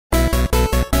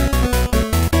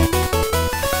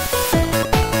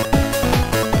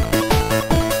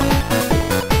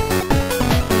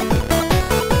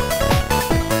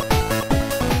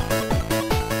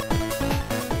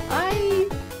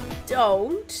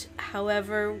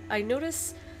However, I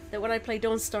notice that when I play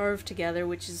Don't Starve together,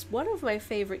 which is one of my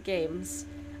favorite games,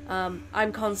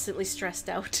 I'm constantly stressed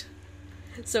out.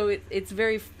 So it's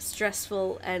very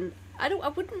stressful, and I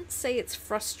wouldn't say it's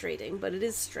frustrating, but it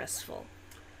is stressful.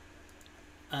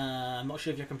 I'm not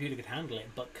sure if your computer could handle it,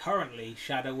 but currently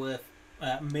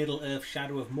Middle Earth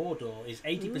Shadow of Mordor is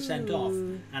 80% off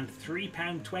and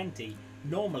 £3.20,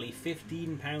 normally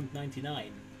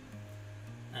 £15.99.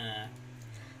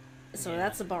 So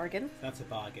that's a bargain. That's a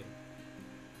bargain.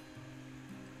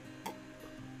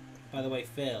 By the way,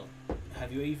 Phil,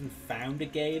 have you even found a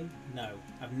game? No,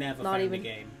 I've never found a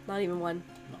game. Not even one.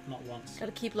 Not once.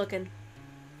 Gotta keep looking.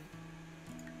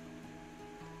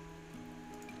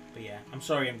 But yeah, I'm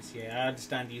sorry, MCA. I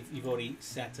understand you've already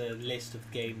set a list of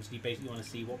games. You basically want to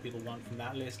see what people want from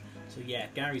that list. So yeah,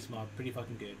 Gary's mod, pretty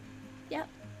fucking good. Yep.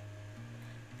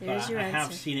 There's your answer. I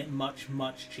have seen it much,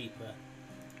 much cheaper.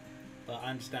 But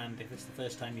I understand if it's the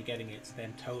first time you're getting it,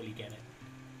 then totally get it.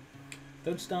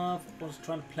 Don't Starve was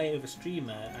trying to play it with a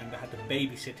streamer, and I had to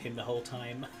babysit him the whole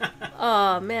time.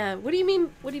 Oh man, what do you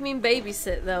mean? What do you mean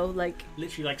babysit though? Like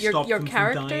literally, like your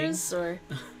characters, or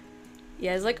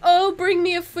yeah, it's like, oh, bring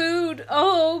me a food.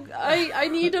 Oh, I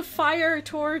need a fire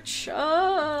torch.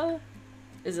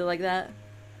 Is it like that?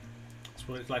 That's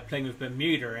what it's like playing with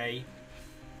Bermuda, eh?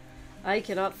 I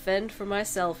cannot fend for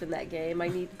myself in that game.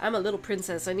 I'm a little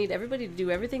princess. I need everybody to do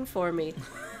everything for me.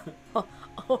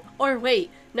 Or wait,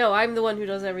 no, I'm the one who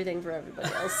does everything for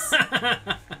everybody else.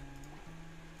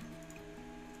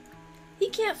 He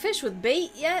can't fish with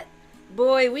bait yet?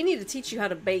 Boy, we need to teach you how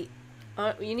to bait.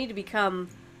 You need to become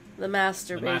the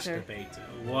master baiter. Master baiter.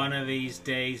 One of these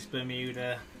days,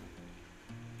 Bermuda.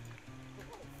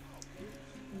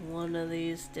 One of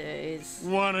these days.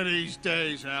 One of these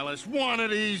days, Alice. One of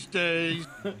these days.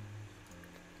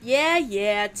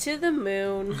 Yeah, to the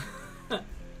moon.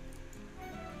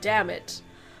 Damn it.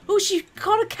 Oh, she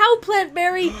caught a cowplant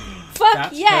berry. Fuck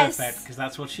that's yes. Perfect, because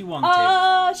that's what she wanted.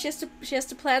 Oh, she has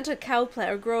to plant a cowplant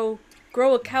or grow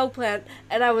a cowplant,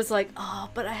 and I was like, oh,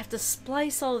 but I have to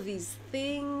splice all of these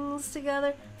things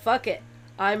together. Fuck it.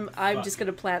 I'm just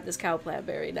gonna plant this cowplant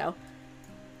berry now.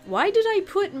 Why did I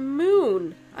put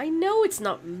moon? I know it's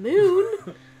not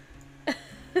moon.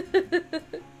 To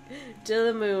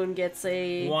the moon gets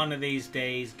a... One of these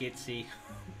days, Gitsy.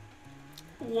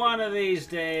 One of these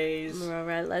days.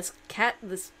 Alright, let's catch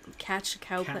a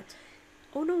cowplant.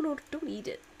 Oh, no, don't eat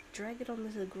it. Drag it onto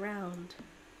the ground.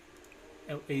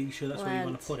 Are you sure that's where you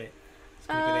want to put it? It's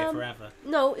going to go there forever.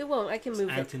 No, it won't. I can move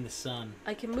it. Out in the sun.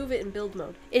 I can move it in build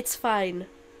mode. It's fine.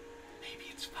 Maybe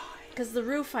it's fine. Because the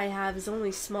roof I have is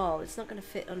only small. It's not going to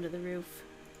fit under the roof.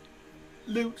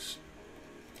 Loose.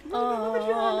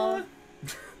 Oh.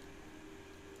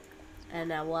 And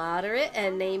now water it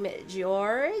and name it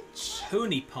George.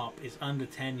 Honey Pop is under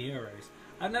 €10.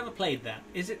 I've never played that.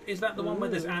 Is that the one where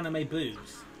there's anime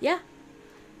boobs? Yeah.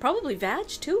 Probably vag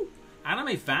too.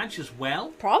 Anime vag as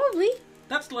well? Probably.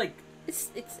 That's like...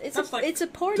 It's a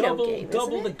porno game,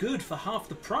 double isn't the it? good for half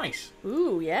the price.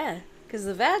 Ooh, yeah. Because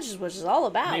the vag is what it's all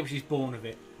about. Maybe she's born with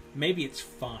it. Maybe it's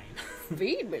fine.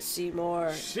 Feed me,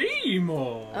 Seymour.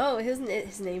 Seymour! Oh,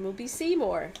 his name will be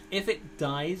Seymour. If it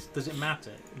dies, does it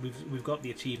matter? We've got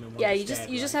the achievement. Yeah, you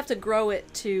just have to grow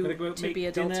it to be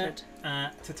adulthood.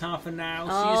 Ta-ta for now.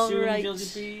 All See you soon, right.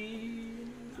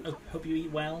 Josephine. Hope you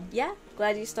eat well. Yeah,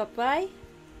 glad you stopped by.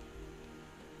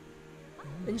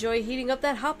 Enjoy heating up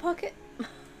that hot pocket.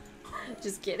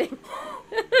 Just kidding.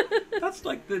 That's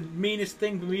like the meanest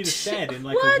thing for me to said in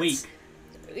like What? a week.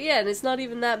 Yeah, and it's not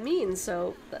even that mean,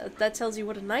 so that tells you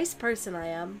what a nice person I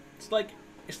am. It's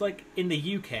like in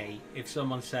the UK, if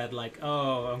someone said like,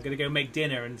 "Oh, I'm gonna go make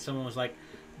dinner," and someone was like,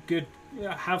 "Good,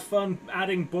 have fun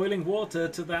adding boiling water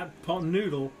to that pot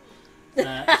noodle."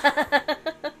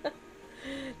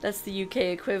 That's the UK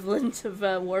equivalent of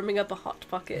warming up a hot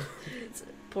pocket. It's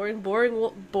boring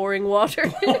water.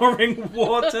 Pouring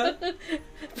water.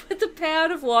 Put the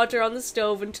pan of water on the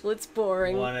stove until it's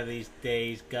boring. One of these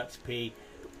days, Guts P,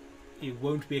 it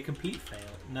won't be a complete fail.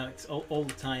 No, it's all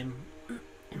the time.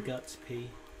 Guts P.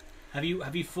 Have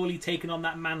you fully taken on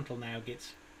that mantle now,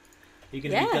 Gits? You're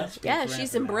gonna be Guts P forever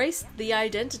she's now. embraced the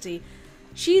identity.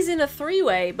 She's in a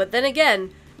three-way, but then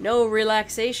again, no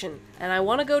relaxation. And I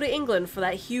want to go to England for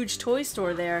that huge toy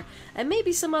store there, and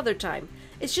maybe some other time.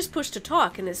 It's just push to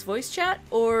talk in this voice chat,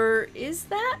 or is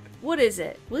that? What is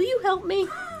it? Will you help me?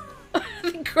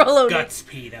 Guts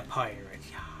P the pirate.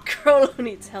 Crollo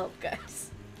needs help,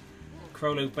 guys.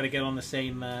 Crollo better get on the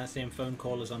same phone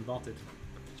call as Unbotted.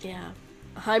 Yeah.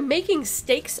 I'm making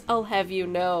steaks, I'll have you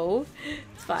know.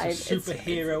 It's fine. It's a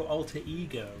superhero alter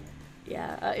ego.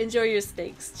 Yeah, enjoy your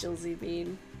steaks, Chilsy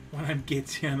Bean. When I'm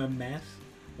gitsy, I'm a mess.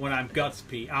 When I'm guts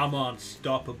P, I'm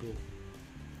unstoppable.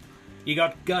 You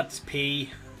got guts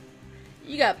P.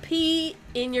 You got pee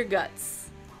in your guts.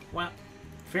 Well,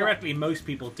 theoretically, most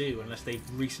people do, unless they've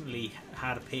recently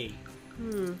had a pee.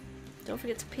 Don't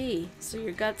forget to pee, so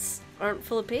your guts aren't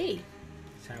full of pee.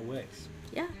 That's how it works.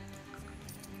 Yeah.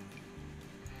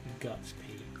 Guts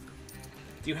P.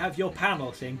 Do you have your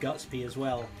panel saying guts P as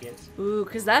well, Gits? Ooh,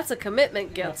 because that's a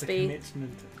commitment, That's a Gutsby.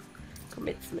 commitment.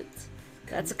 Commitment.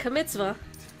 That's a commitzvah.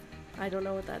 I don't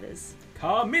know what that is.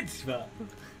 Car mitzvah.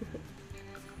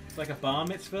 It's like a bar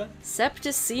mitzvah.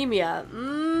 Septicemia.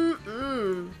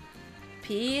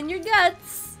 Pee in your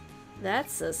guts.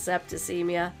 That's a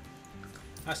septicemia.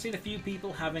 I've seen a few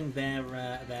people having their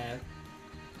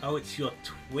oh, it's your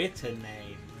Twitter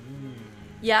name.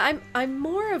 Yeah, I'm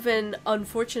more of an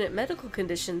unfortunate medical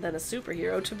condition than a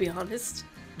superhero, to be honest.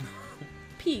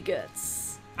 Pee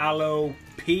guts. Aloe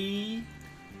P.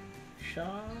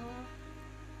 Shaw.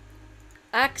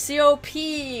 Axio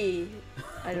P.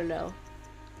 I don't know.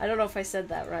 I don't know if I said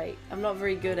that right. I'm not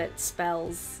very good at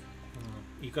spells.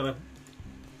 You gotta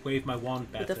wave my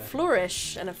wand better. With a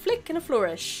flourish and a flick and a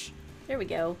flourish. There we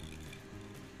go.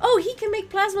 Oh, he can make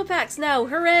plasma packs now.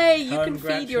 Hooray! You can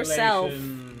feed yourself.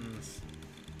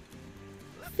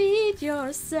 Feed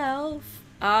yourself.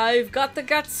 I've got the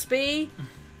Gutsby.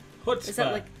 Chutzpah. Is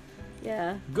that like...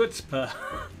 Yeah. Gutzpah.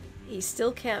 He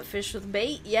still can't fish with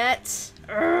bait yet.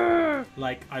 Urgh.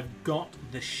 Like, I've got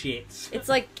the shits. It's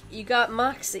like you got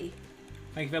Moxie.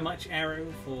 Thank you very much, Arrow,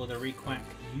 for the requack.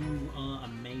 You are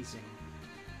amazing.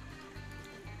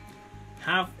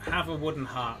 Have a wooden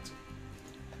heart.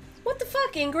 What the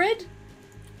fuck, Ingrid?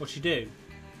 What'd she do?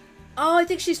 Oh, I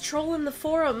think she's trolling the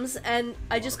forums, and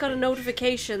I just got a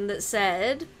notification that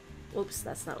said... Oops,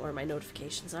 that's not where my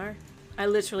notifications are. I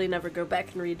literally never go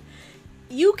back and read.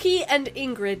 Yuki and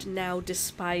Ingrid now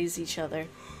despise each other.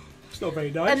 It's not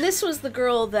very nice. And this was the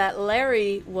girl that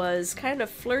Larry was kind of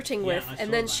flirting with, I and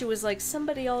saw then that. she was like,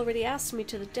 somebody already asked me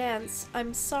to the dance.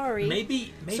 I'm sorry.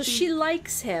 Maybe So she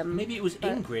likes him. maybe it was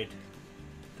but- Ingrid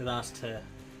that asked her,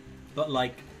 but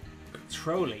like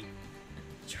trolly,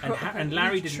 and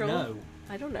Larry didn't troll? know.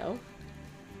 I don't know.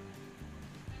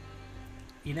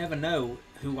 You never know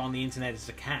who on the internet is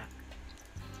a cat.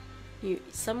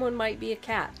 Someone might be a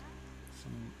cat.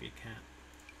 Someone would be a cat.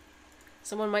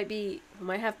 Someone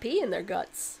might have pee in their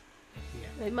guts. Yeah.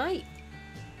 They might.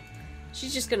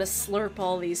 She's just gonna slurp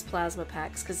all these plasma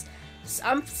packs because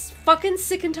I'm fucking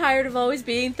sick and tired of always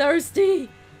being thirsty.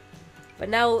 But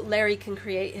now Larry can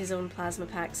create his own plasma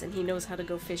packs and he knows how to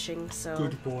go fishing, so...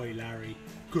 Good boy, Larry.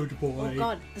 Good boy. Oh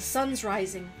god, the sun's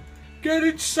rising. Get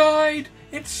inside!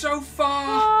 It's so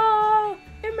far! Ah!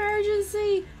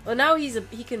 Emergency! Well, now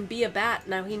he can be a bat.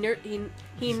 Now he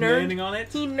He's learned learning on it.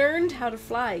 He learned how to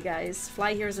fly, guys.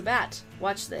 Fly here as a bat.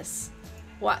 Watch this.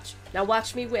 Watch. Now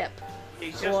watch me whip.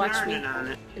 He's just Watch learning me. on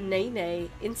it. Nay.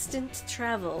 Instant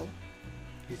travel.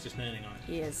 He's just learning on it.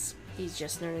 He is. He's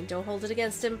just learning. Don't hold it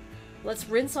against him. Let's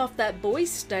rinse off that boy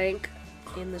stank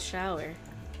in the shower.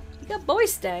 You got boy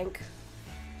stank.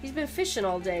 He's been fishing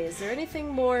all day. Is there anything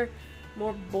more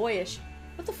boyish?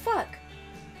 What the fuck?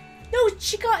 No,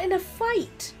 she got in a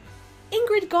fight.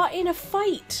 Ingrid got in a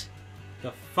fight.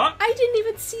 The fuck? I didn't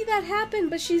even see that happen,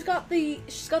 but she's got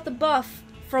the buff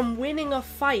from winning a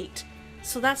fight.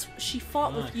 So she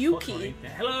fought with Yuki.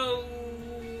 Hello,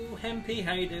 Hempy.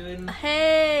 How you doing?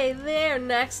 Hey there,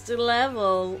 next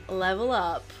level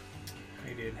up. How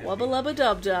you doing, Hempy? Wubba lubba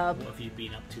dub dub. What have you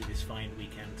been up to this fine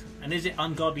weekend? And is it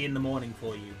ungodly in the morning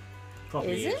for you?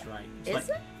 Probably Is is, it? right? Is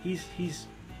it? He's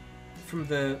from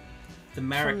the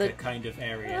America kind of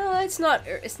area. It's not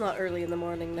early in the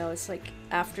morning. No, it's like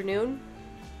afternoon,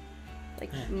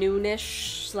 like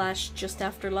noonish / just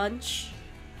after lunch.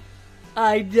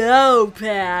 I know,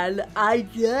 Pan. I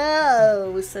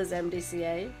know, says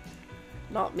MDCA.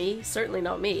 Not me. Certainly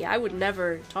not me. I would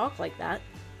never talk like that.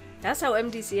 That's how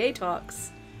MDCA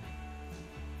talks.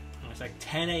 Oh, it's like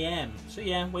 10 a.m. So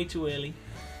yeah, way too early.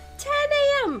 10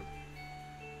 a.m.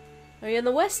 Are you on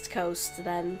the West Coast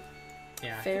then?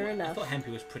 Yeah, Fair enough. I thought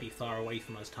Hempy was pretty far away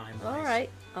from us time-wise. All right.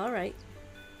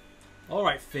 All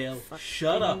right, Phil.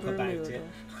 Shut up about Bermuda. it.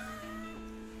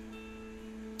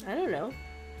 I don't know.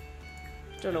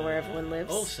 Don't know where everyone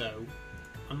lives. Also,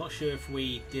 I'm not sure if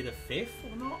we did a fifth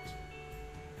or not.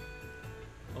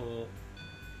 Or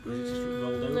was it just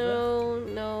rolled over?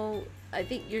 No. I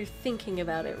think you're thinking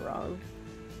about it wrong.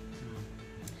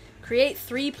 Create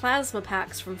 3 plasma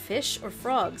packs from fish or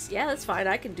frogs. Yeah, that's fine.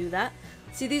 I can do that.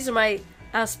 See, these are my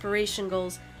aspiration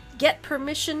goals. Get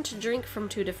permission to drink from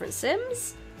 2 different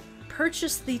sims.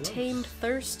 Purchase the Close. Tamed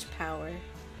Thirst power.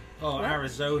 Oh, What?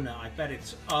 Arizona. I bet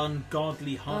it's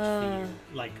ungodly hot for you.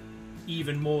 Like,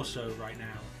 even more so right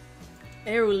now.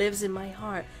 Eru lives in my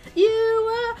heart. You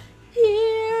are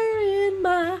here in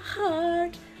my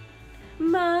heart.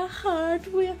 My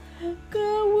heart will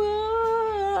go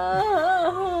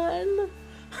on.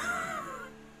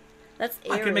 That's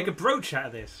Eru. I can make a brooch out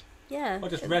of this. Yeah. Or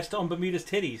just rest it on Bermuda's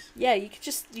titties. Yeah, you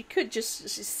could just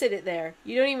sit it there.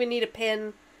 You don't even need a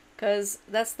pin, because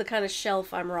that's the kind of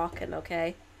shelf I'm rocking,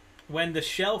 okay? When the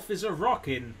shelf is a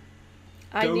rockin',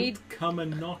 don't come a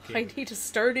knocking. I need a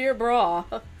sturdier bra.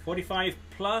 45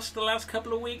 plus the last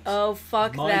couple of weeks? Oh,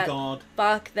 fuck My that. God.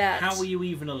 Fuck that. How are you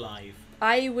even alive?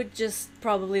 I would just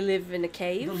probably live in a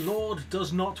cave. The Lord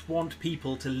does not want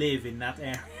people to live in that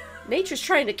area. Nature's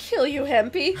trying to kill you,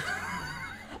 Hempy.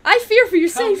 I fear for your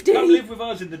safety. Come live with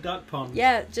us in the duck pond.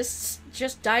 Yeah, just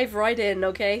dive right in,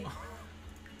 okay?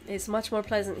 It's much more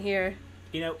pleasant here.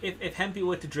 You know, if Hempy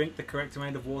were to drink the correct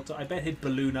amount of water, I bet he'd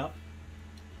balloon up.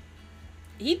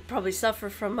 He'd probably suffer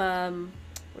from,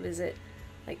 what is it?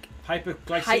 Like...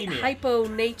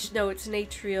 Hypoglycemia. No, it's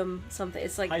natrium something.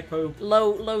 It's like Hypo...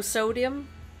 low sodium.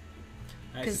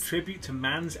 It's a tribute to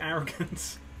man's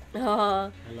arrogance. I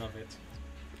love it.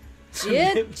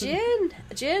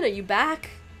 Jin, are you back?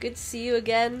 Good to see you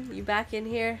again. You back in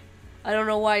here? I don't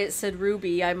know why it said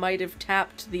Ruby. I might have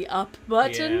tapped the up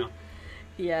button.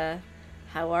 Yeah.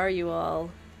 How are you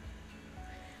all?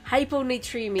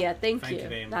 Hyponatremia. Thank you. You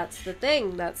very much. That's the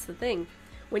thing. That's the thing.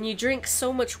 When you drink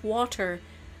so much water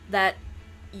that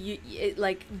it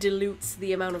like dilutes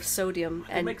the amount of sodium.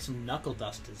 I can make some knuckle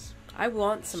dusters. I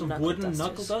want some knuckle wooden dusters.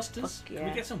 knuckle dusters. Fuck yeah. Can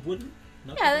we get some wooden?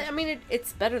 Yeah, I mean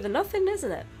it's better than nothing,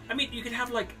 isn't it? I mean, you could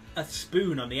have like a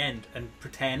spoon on the end and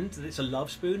pretend that it's a love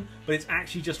spoon, but it's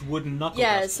actually just wooden knuckle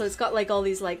dusters. So it's got like all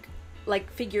these like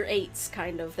figure eights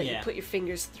kind of that you Yeah. put your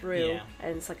fingers through, Yeah.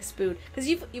 and it's like a spoon. Because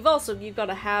you've got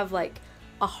to have like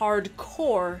a hard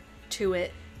core to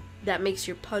it that makes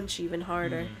your punch even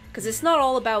harder. Because it's not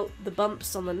all about the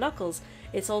bumps on the knuckles;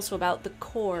 it's also about the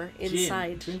core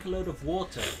inside. Jim, drink a load of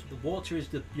water. The water is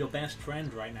your best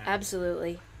friend right now.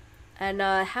 Absolutely. And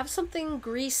have something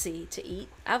greasy to eat.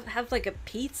 Have like a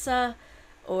pizza,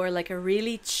 or like a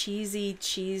really cheesy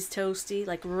cheese toasty.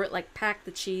 Like pack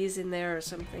the cheese in there or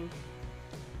something.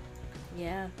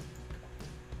 Yeah.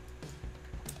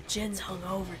 Jin's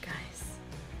hungover, guys.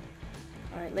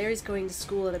 Alright, Larry's going to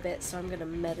school in a bit, so I'm gonna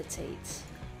meditate.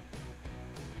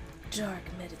 Dark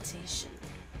meditation.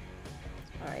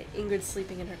 Alright, Ingrid's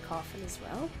sleeping in her coffin as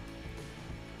well.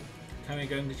 How are you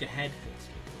going with your head?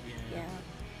 Yeah.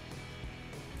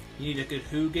 You need a good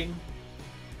hooging.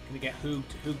 Can you get hoog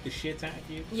to hoog the shit out of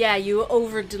you? Yeah, you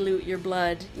over dilute your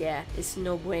blood. Yeah, it's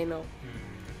no bueno.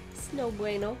 It's no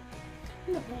bueno.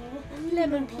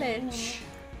 Lemon pledge.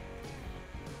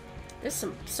 There's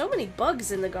so many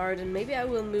bugs in the garden. Maybe I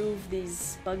will move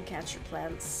these bug catcher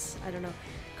plants. I don't know.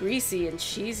 Greasy and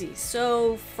cheesy.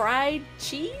 So fried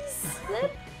cheese then?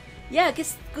 Yeah, I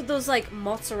guess those like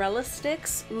mozzarella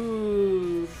sticks.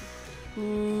 Ooh.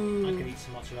 Ooh. I could eat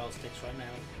some mozzarella sticks right now.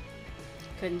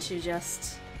 Couldn't you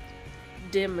just?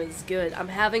 Dim is good. I'm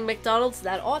having McDonald's.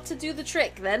 That ought to do the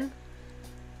trick then.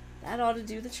 That ought to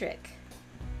do the trick.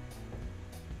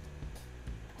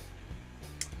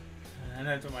 I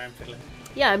know, don't worry, I'm fiddling.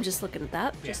 Yeah, I'm just looking at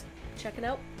that. Yeah. Just checking it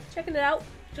out. Checking it out.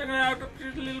 Check it out,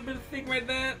 just a little bit of thing right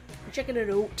there. Checking it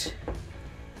out.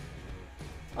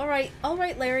 Alright,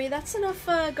 Larry, that's enough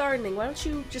gardening. Why don't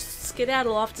you just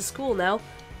skedaddle off to school now?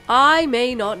 I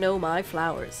may not know my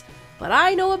flowers, but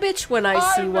I know a bitch when I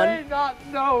see one. I may not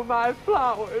know my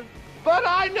flowers, but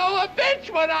I know a bitch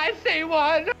when I see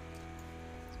one!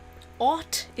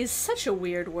 Ought is such a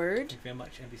weird word. Thank you very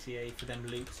much, NBCA, for them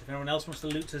loots. If anyone else wants to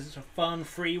loot us, it's a fun,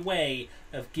 free way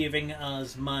of giving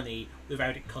us money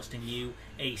without it costing you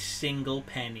a single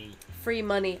penny. Free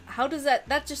money. How does that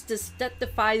that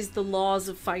defies the laws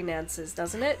of finances,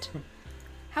 doesn't it?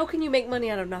 How can you make money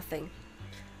out of nothing?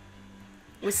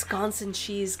 Wisconsin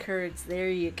cheese curds. There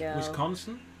you go.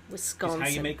 Wisconsin? Wisconsin. Is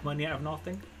how you make money out of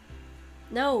nothing?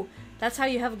 No, that's how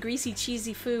you have greasy,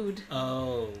 cheesy food.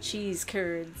 Oh. Cheese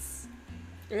curds.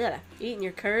 Ugh, eating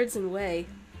your curds and whey.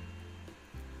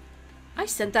 I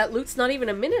sent that Lutz not even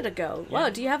a minute ago. Yeah. Wow,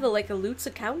 do you have a Lutz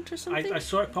account or something? I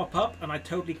saw it pop up and I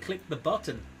totally clicked the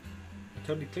button.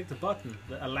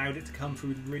 That allowed it to come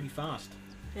through really fast.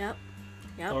 Yep.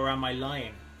 Or am I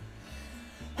lying?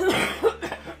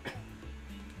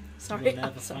 Sorry, We'll never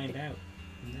I'm sorry. find out.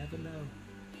 Never know.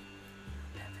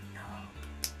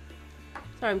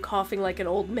 Sorry, I'm coughing like an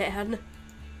old man.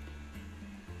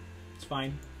 It's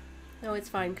fine. No, it's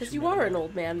fine, because Should you never are an know.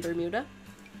 old man, Bermuda.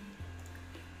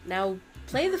 Now,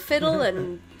 play the fiddle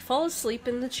and fall asleep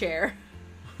in the chair.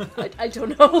 I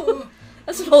don't know.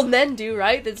 That's what old men do,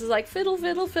 right? It's like fiddle,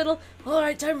 fiddle, fiddle.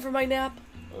 Alright, time for my nap.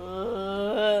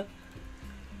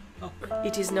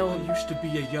 It is I known. used to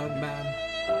be a young man.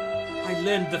 I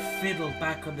learned the fiddle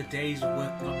back on the days of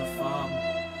working on the farm.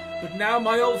 But now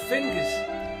my old fingers,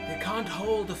 they can't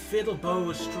hold a fiddle bow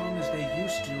as strong as they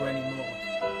used to anymore.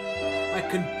 I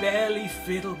can barely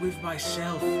fiddle with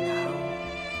myself now.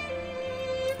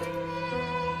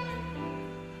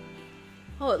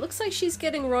 Oh, it looks like she's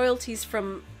getting royalties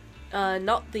from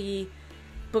not the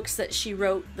books that she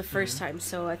wrote the first time,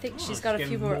 so I think she's got a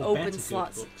few more open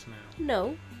slots.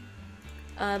 No.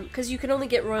 Because you can only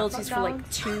get royalties for like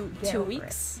two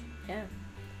weeks. Yeah.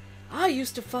 I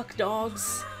used to fuck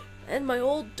dogs, and my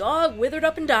old dog withered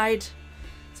up and died.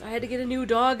 So I had to get a new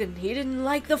dog, and he didn't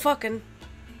like the fucking.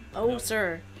 Oh, no.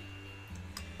 Sir.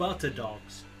 Butter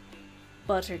dogs.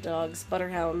 Butter dogs.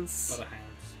 Butterhounds.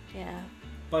 Butterhounds. Yeah.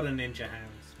 Butter ninja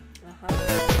hounds.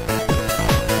 Uh-huh.